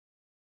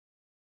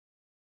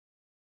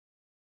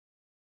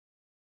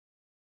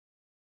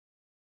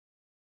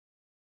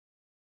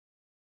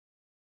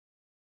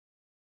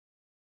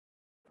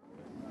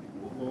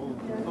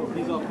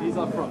He's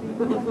up front.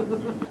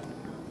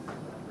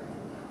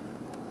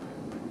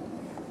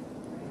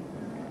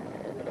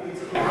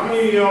 How many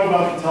of you know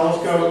about the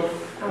telescope?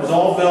 It was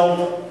all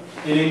built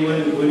in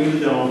England, including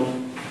the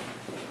dome.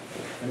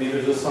 I mean,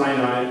 there's a sign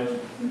on it.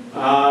 It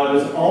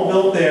was all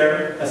built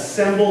there,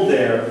 assembled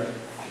there,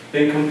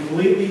 then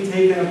completely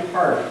taken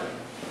apart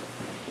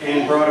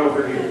and brought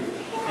over here,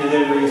 and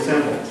then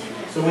reassembled.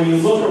 So when you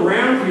look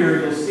around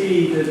here, you'll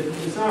see that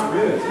it's not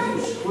rivets,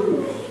 it's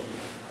screws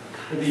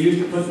that they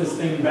used to put this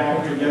thing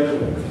back together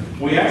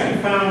with. We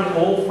actually found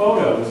old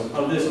photos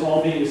of this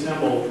all being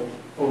assembled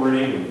over in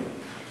England.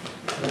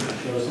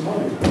 Show some more.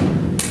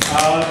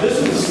 This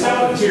is the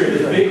south pier,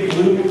 this big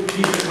blue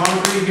piece of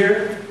concrete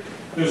here.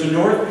 There's a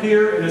north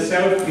pier and a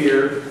south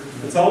pier.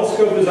 The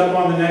telescope is up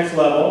on the next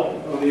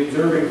level, on the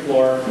observing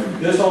floor.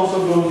 This also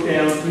goes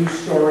down 2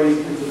 stories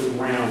into the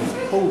ground.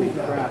 Holy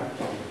crap.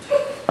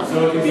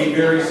 So it can be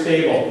very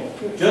stable.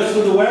 Just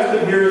to the west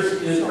of here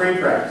is crane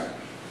tracks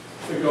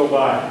that go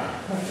by.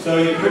 So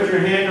you put your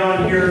hand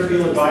on here,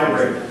 feel it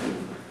vibrate.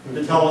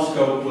 The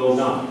telescope will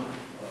not,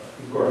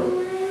 of course.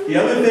 The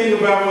other thing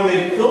about when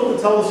they built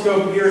the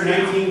telescope here in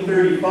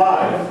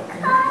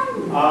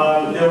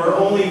 1935, there were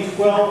only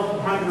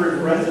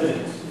 1,200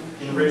 residents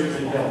in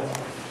Richmond Hill.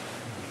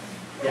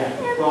 Yeah,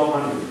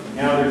 1,200.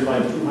 Now there's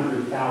like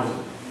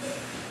 200,000.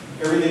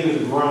 Everything has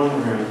grown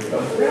around here.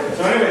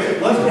 So anyways,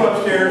 let's go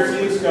upstairs,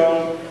 see the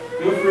scope.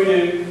 Feel free to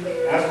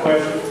ask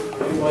questions.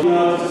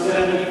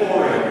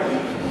 74 inch.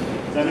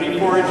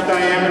 74-inch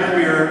diameter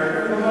mirror.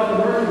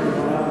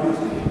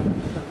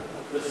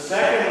 The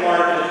second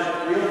largest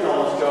real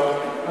telescope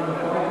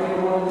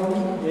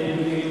in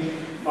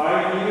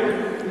 5 meters.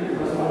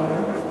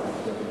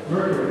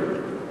 Mercury.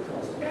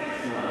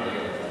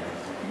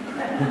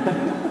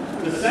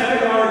 The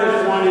second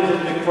largest one is in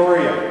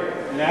Victoria.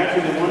 And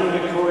actually the one in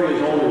Victoria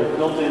is older. It was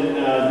built in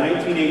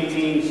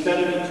 1918,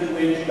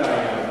 72-inch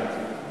diameter.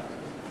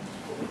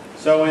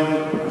 So in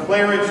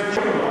Clarence,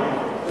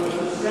 it was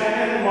the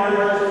second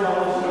largest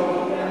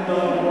telescope in the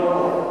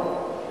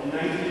world in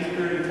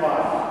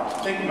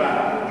 1935. Think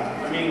about it.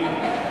 I mean,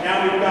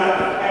 now we've got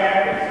the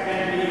pack that's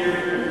 10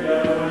 meters, and the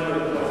other one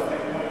was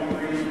like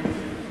 23.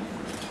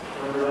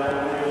 Whatever that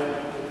is.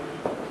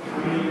 I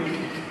mean,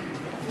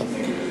 these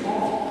things are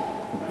small.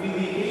 I mean,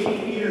 the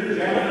 8-meter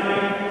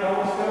Gemini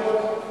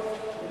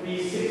telescope would be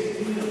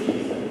 16 of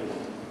these things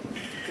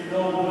to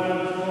build one of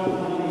the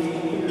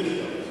 8 meters.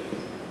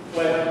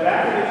 But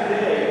back in its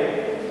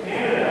day,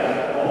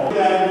 Canada,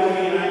 that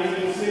movie in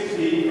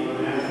 1960 on the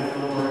National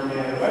Philharmonic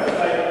Canada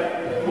website,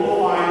 you will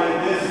find that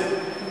this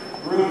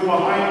room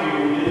behind you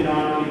did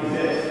not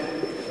exist.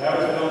 That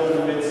was built in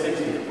the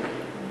mid-60s.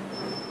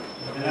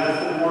 And that's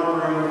the warm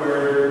room where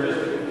there's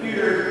just a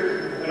computer,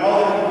 and all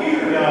the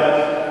computer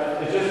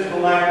does is just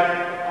collect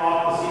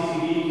off the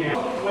CCD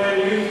camera. When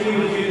UT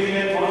was using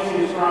it, most of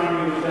the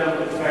astronomy was done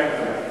with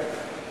spectrum.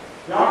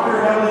 Dr.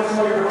 Helen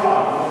Sawyer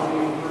Hawk,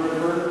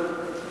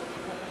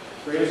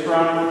 great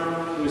astronomer,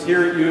 who was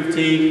here at U of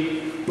T.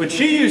 What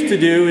she used to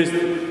do is,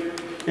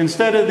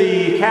 instead of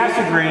the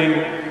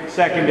Cassegrain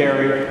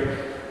secondary,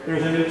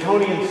 there's a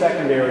Newtonian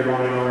secondary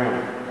running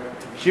around.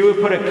 She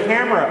would put a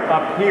camera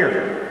up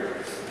here.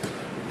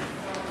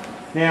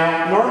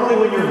 Now, normally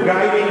when you're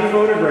guiding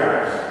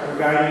photographs, or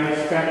guiding a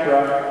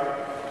spectra,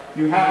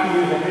 you have to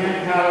use a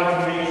hand paddle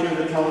to make sure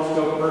the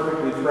telescope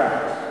perfectly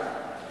tracks.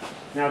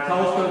 Now,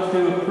 telescopes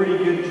do a pretty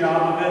good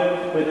job of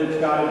it, but it's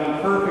got to be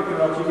perfect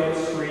or else you get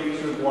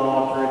streaks or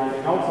blobs or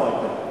anything else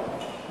like that.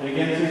 And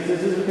again, since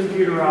this isn't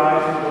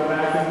computerized, and go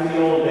back into the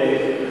old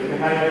days, you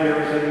had to do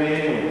everything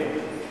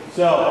manually.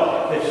 So,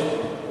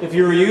 if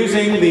you're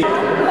using the...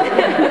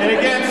 And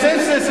again,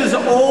 since this is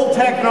old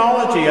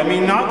technology, I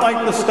mean, not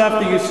like the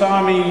stuff that you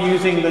saw me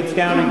using that's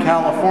down in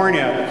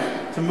California,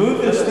 to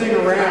move this thing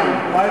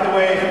around, by the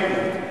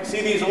way,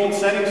 see these old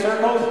setting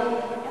circles?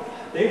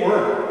 They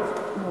work.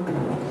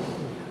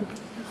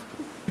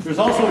 There's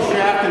also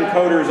shaft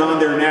encoders on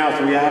there now,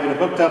 so we have it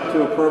hooked up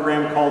to a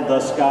program called The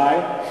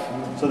Sky.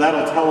 So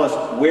that'll tell us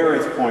where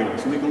it's pointing.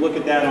 So we can look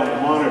at that on the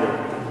monitor.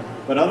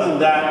 But other than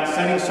that,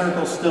 setting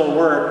circles still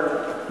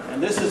work. And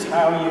this is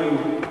how you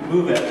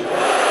move it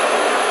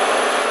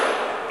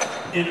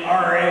in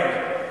RA.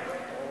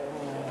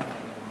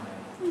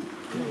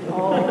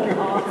 Oh,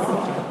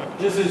 awesome.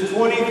 This is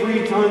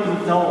 23 tons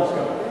of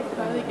telescope.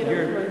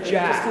 You're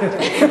jacked.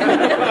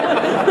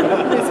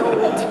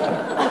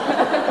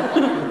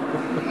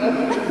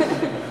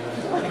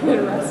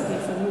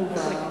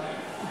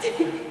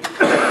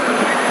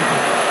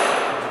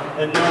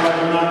 And no, I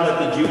will not let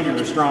the junior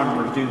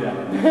astronomers do that.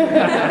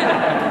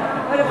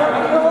 What about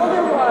the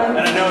older one?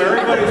 And I know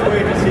everybody's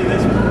waiting to see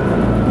this one.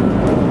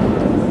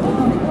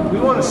 We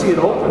want to see it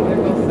open.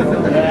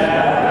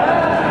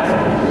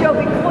 Yeah. You'll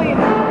be clean.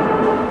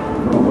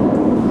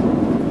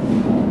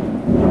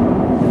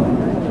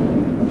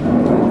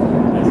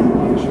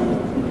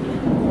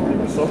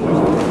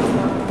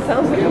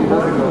 Sounds like a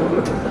bird.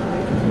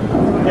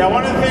 Yeah,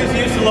 one of the things we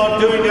used to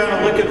love doing down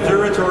at Lick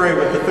Observatory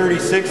with the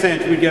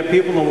 36-inch, we'd get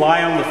people to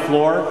lie on the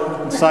floor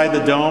inside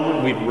the dome,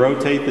 and we'd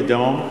rotate the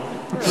dome.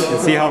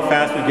 And see how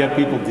fast we get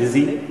people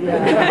dizzy?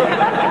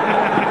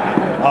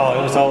 Oh,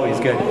 it was always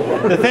good.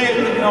 The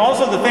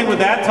thing with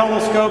that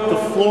telescope, the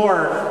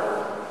floor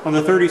on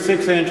the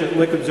 36-inch at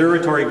Dunlap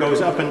Observatory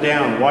goes up and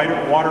down,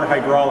 water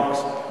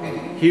hydraulics.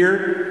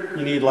 Here,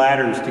 you need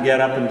ladders to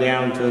get up and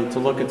down to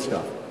look at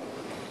stuff.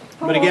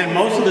 But again,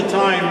 most of the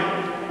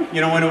time,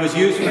 you know, when it was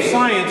used for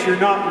science, you're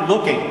not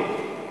looking.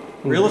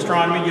 Real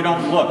astronomy, you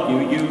don't look.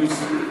 You use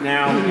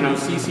now, you know,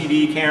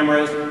 CCD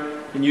cameras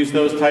and use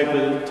those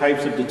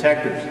types of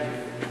detectors.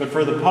 But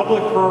for the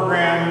public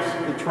programs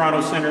the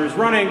Toronto Centre is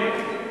running,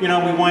 you know,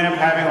 we wind up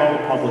having all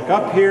the public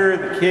up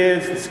here, the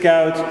kids, the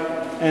scouts,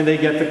 and they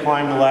get to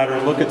climb the ladder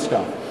and look at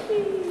stuff.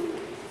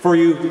 For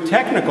you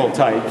technical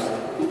types,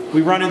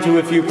 we run into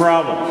a few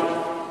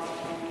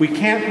problems. We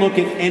can't look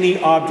at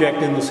any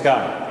object in the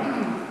sky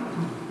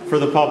for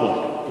the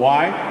public.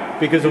 Why?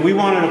 Because if we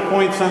wanted to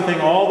point something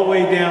all the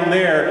way down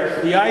there,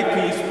 the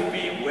eyepiece would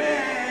be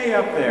way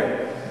up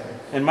there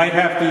and might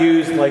have to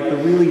use like the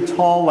really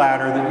tall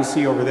ladder that you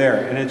see over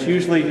there. And it's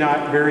usually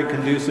not very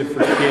conducive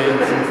for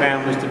kids and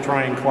families to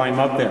try and climb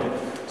up there.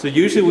 So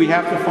usually we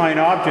have to find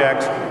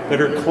objects that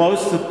are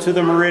close to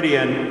the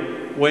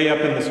meridian, way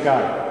up in the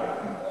sky.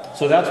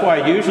 So that's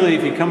why usually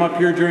if you come up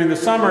here during the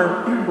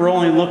summer, we're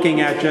only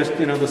looking at just,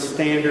 you know, the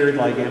standard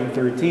like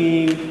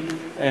M13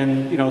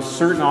 and, you know,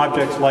 certain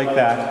objects like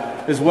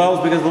that, as well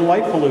as because of the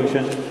light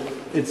pollution,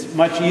 it's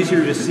much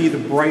easier to see the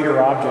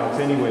brighter objects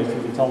anyways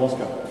through the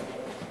telescope.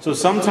 So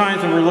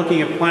sometimes when we're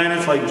looking at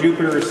planets like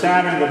Jupiter or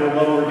Saturn that are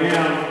lower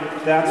down,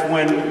 that's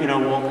when, you know,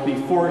 we'll be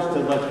forced to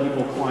let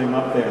people climb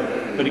up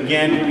there. But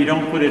again, you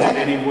don't put it in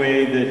any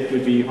way that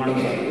would be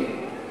harmful.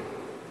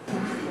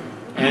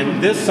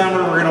 And this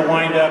summer we're going to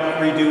wind up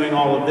redoing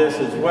all of this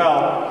as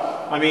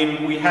well. I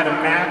mean, we had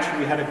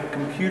a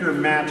computer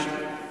match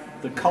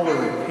the color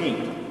of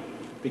paint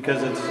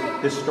because it's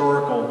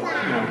historical,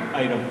 you know,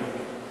 item.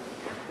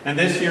 And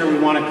this year we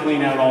want to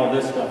clean out all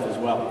this stuff as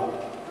well.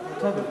 What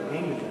type of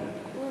paint is that?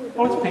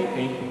 Oh, it's paint.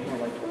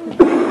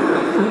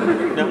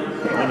 No,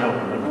 I know.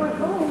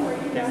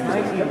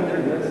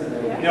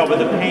 No, but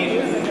the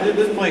paint,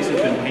 this place has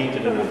been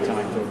painted enough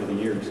times over the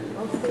years.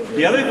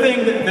 The other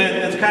thing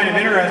that's kind of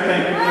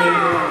interesting,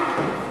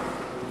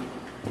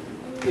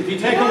 if you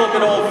take a look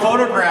at old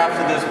photographs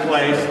of this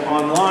place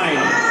online,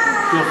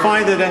 you'll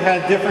find that it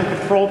had different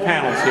control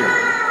panels here.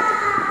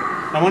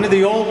 Now one of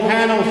the old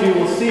panels you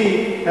will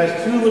see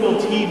has two little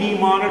TV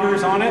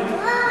monitors on it.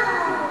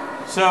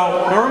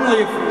 So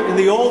normally in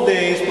the old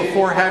days,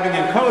 before having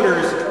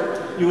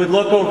encoders, you would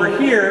look over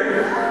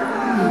here,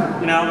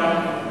 you know,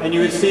 and you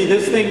would see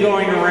this thing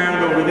going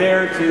around over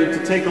there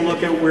to take a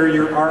look at where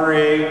your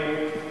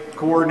RA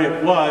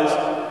coordinate was,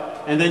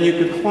 and then you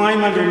could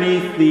climb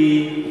underneath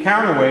the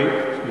counterweight,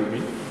 excuse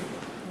me.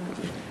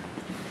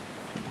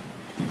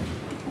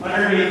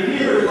 Underneath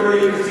here is where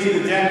you can see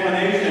the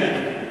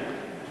declination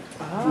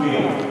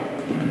wheel.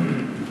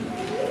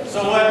 So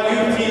what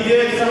UT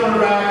did somewhere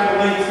back in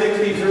the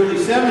late 60s, early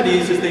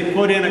 70s is they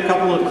put in a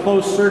couple of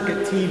closed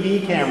circuit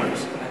TV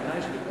cameras,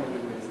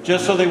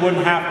 just so they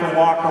wouldn't have to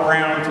walk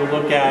around to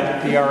look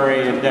at the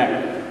RA and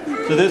deck.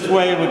 So this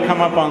way it would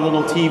come up on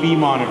little TV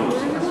monitors.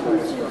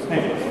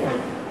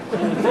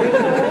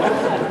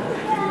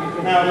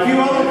 Now a few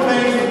other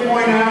things to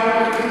point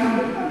out.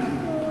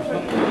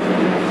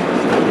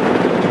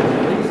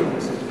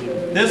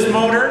 This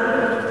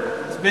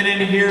motor has been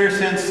in here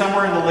since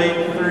somewhere in the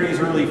late 30s,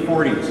 early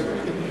 40s.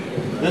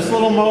 This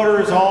little motor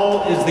is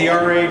the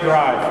RA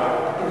drive.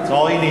 That's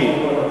all you need.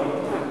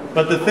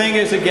 But the thing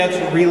is, it gets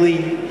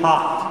really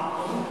hot.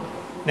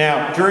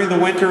 Now, during the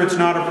winter, it's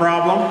not a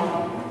problem.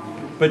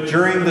 But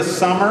during the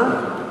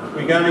summer,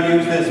 we got to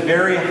use this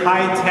very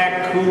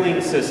high-tech cooling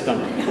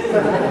system.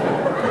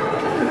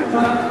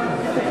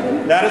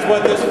 That is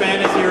what this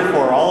fan is here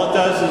for. All it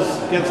does is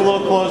gets a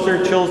little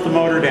closer, chills the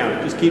motor down.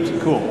 It just keeps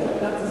it cool.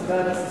 That's as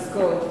bad as the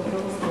scope.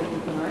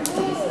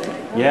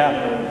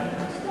 Yeah.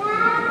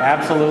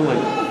 Absolutely.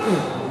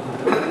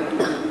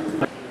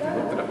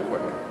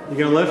 You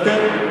gonna lift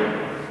it?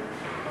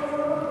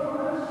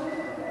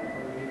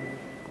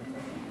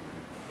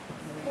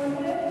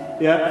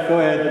 Yeah, go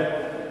ahead.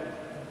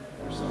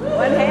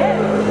 One hand.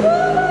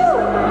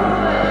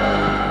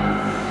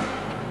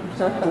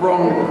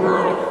 Wrong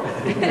girl.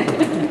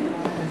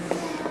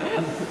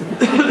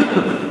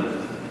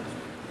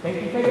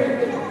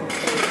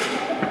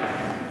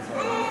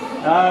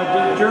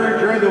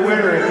 During the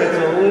winter it gets a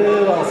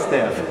little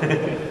stiff.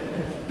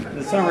 In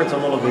the summer it's a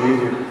little bit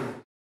easier.